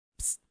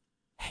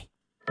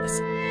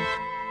Listen.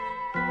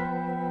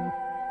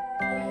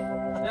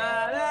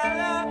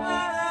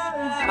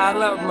 I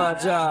love my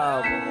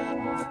job.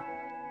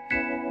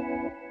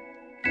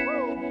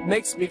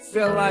 Makes me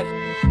feel like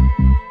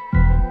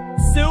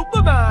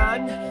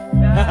Superman.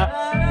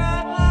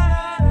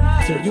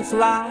 Can you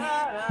fly?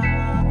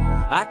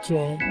 I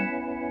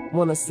can.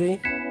 Wanna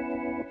see?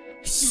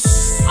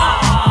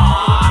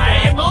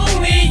 I'm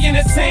only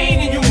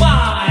entertaining you,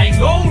 my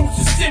going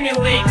to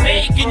stimulate,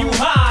 making you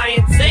high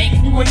and take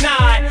you and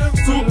I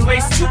to a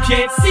place you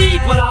can't see,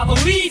 but I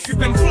believe you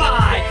can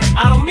fly.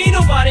 I don't mean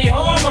nobody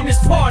harm, I'm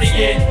just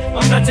partying.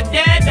 I'm not your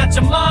dad, not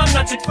your mom,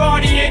 not your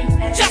guardian,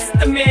 just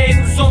the man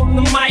who's on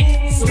the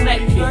mic, so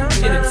let me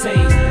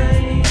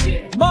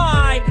entertain.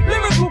 My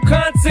lyrical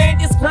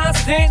content is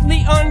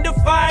constantly under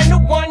fire. No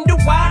wonder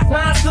why I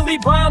constantly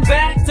bomb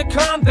back to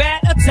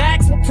combat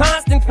attacks with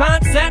constant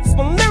concepts.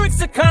 When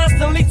lyrics are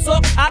constantly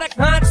took out of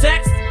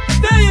context,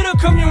 failure to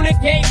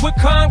communicate with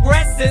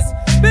Congresses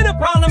been a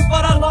problem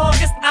for the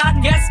longest, I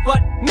guess.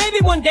 But maybe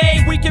one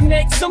day we can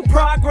make some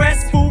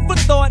progress. Food for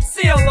thought,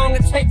 see how long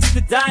it takes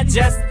to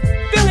digest.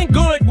 Feeling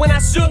good when I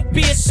should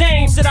be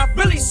ashamed. Said I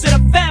really should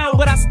have fell,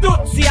 but I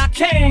stood. See, I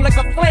came like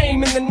a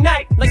flame in the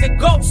night, like a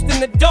ghost in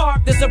the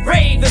dark. There's a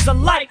ray, there's a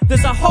light,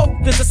 there's a hope,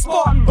 there's a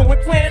spark. But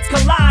when planets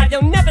collide,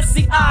 you'll never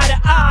see eye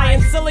to eye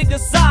until they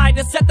decide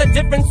to set the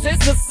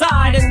differences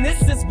aside. And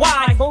this is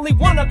why only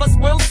one of us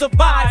will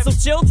survive. So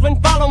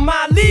children, follow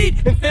my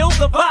lead and feel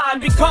the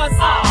vibe, because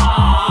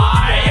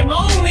I am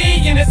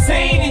only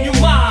entertaining you,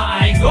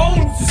 my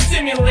going to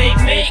stimulate,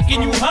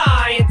 making you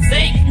high and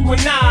take you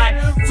and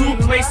I to a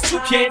place you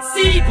can't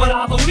see, but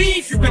I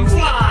believe you can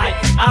fly.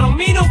 I don't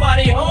mean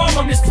nobody harm,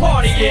 I'm just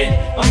partying.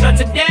 I'm not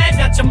your dad,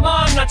 not your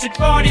mom, not your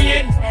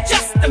guardian,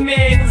 just the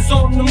man who's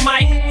on the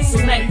mic, so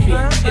let me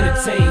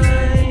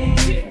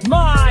entertain.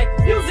 My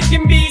music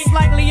can be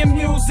slightly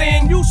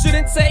amusing. You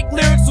shouldn't take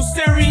lyrics so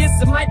serious,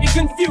 it might be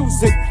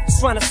confusing. Just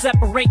trying to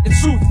separate the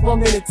truth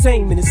from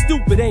entertainment is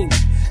stupid, ain't it?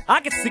 I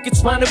get sick of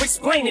trying to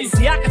explain it.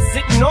 See, I can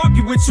sit and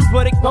argue with you,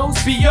 but it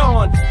goes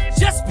beyond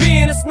just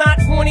being a snot,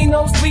 pointy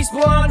nose, please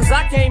blonde. Cause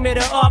I came here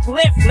to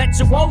uplift, let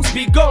your woes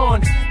be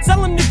gone.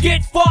 Tell them to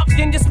get fucked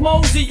and just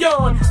mosey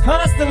on.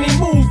 Constantly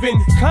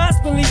moving,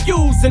 constantly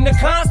using the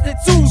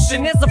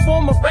Constitution as a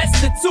form of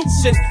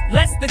restitution.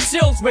 Bless the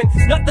children,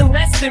 nothing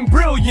less than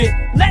brilliant.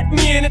 Let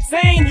me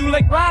entertain you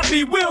like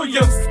Robbie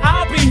Williams.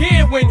 I'll be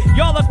here when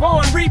y'all are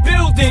gone,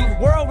 rebuilding.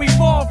 World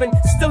revolving,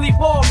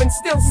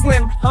 still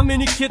slim. How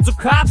many kids will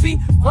copy?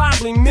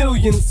 Probably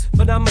millions.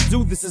 But I'ma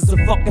do this as a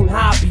fucking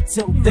hobby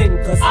till then,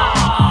 cause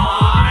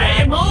I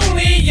am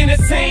only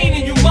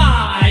entertaining you,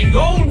 my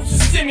going to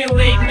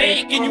stimulate,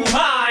 making you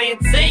high and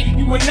take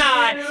you and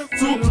I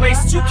to a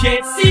place you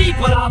can't see,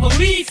 but I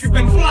believe you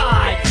can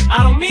fly.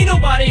 I don't mean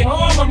nobody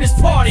harm, I'm just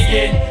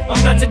partying.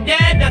 I'm not your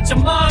dad, not your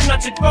mom,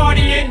 not your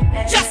guardian,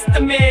 just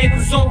the man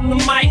who's on the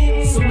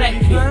mic, so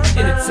let me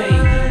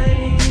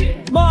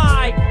entertain.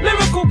 My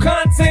lyrical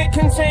content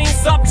contains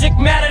subject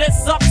matter that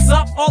sucks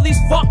up all these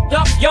fucked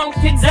up young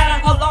kids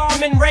at an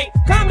alarming rate.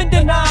 Common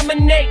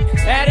denominate,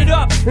 add it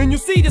up, and you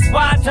see this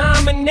why I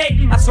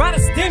dominate. I try to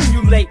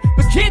stimulate,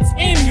 but kids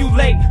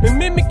emulate and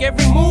mimic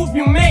every move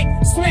you make.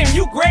 Slim,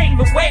 you great,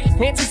 but wait,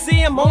 can't you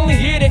see I'm only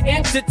here to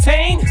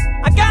entertain?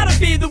 I gotta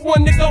be the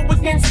one to go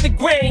against the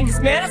grain.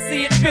 Cause man, I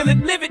see it, feel it,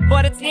 live it,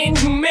 but it's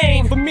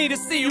inhumane for me to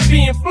see you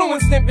be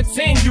influenced and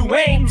pretend you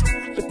ain't.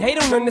 But they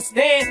don't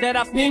understand that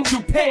I've been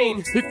through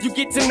pain. If you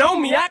get to know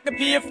me, I could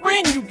be a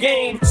friend you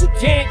gain. But you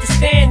can't just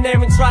stand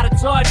there and try to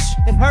touch.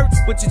 It hurts,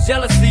 but your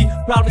jealousy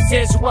probably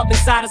tears you up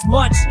inside as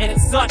much. And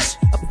it's such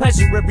a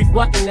pleasure every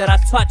button that I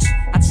touch.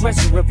 I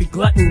treasure every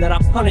glutton that I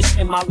punish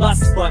in my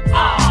lust. But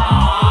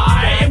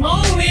I am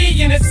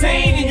only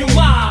entertaining you,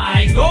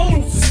 my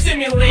going to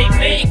stimulate,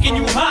 making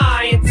you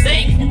high and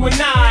take you and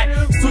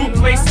I to a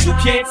place you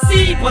can't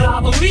see, but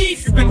I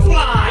believe you can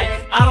fly.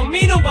 I don't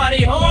mean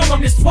nobody harm,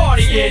 I'm just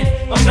partying.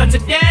 I'm not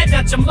your dad,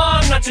 not your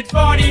mom, not your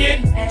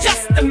guardian,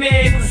 just the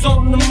man who's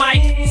on the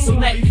mic, so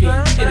let me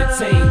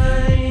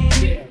entertain.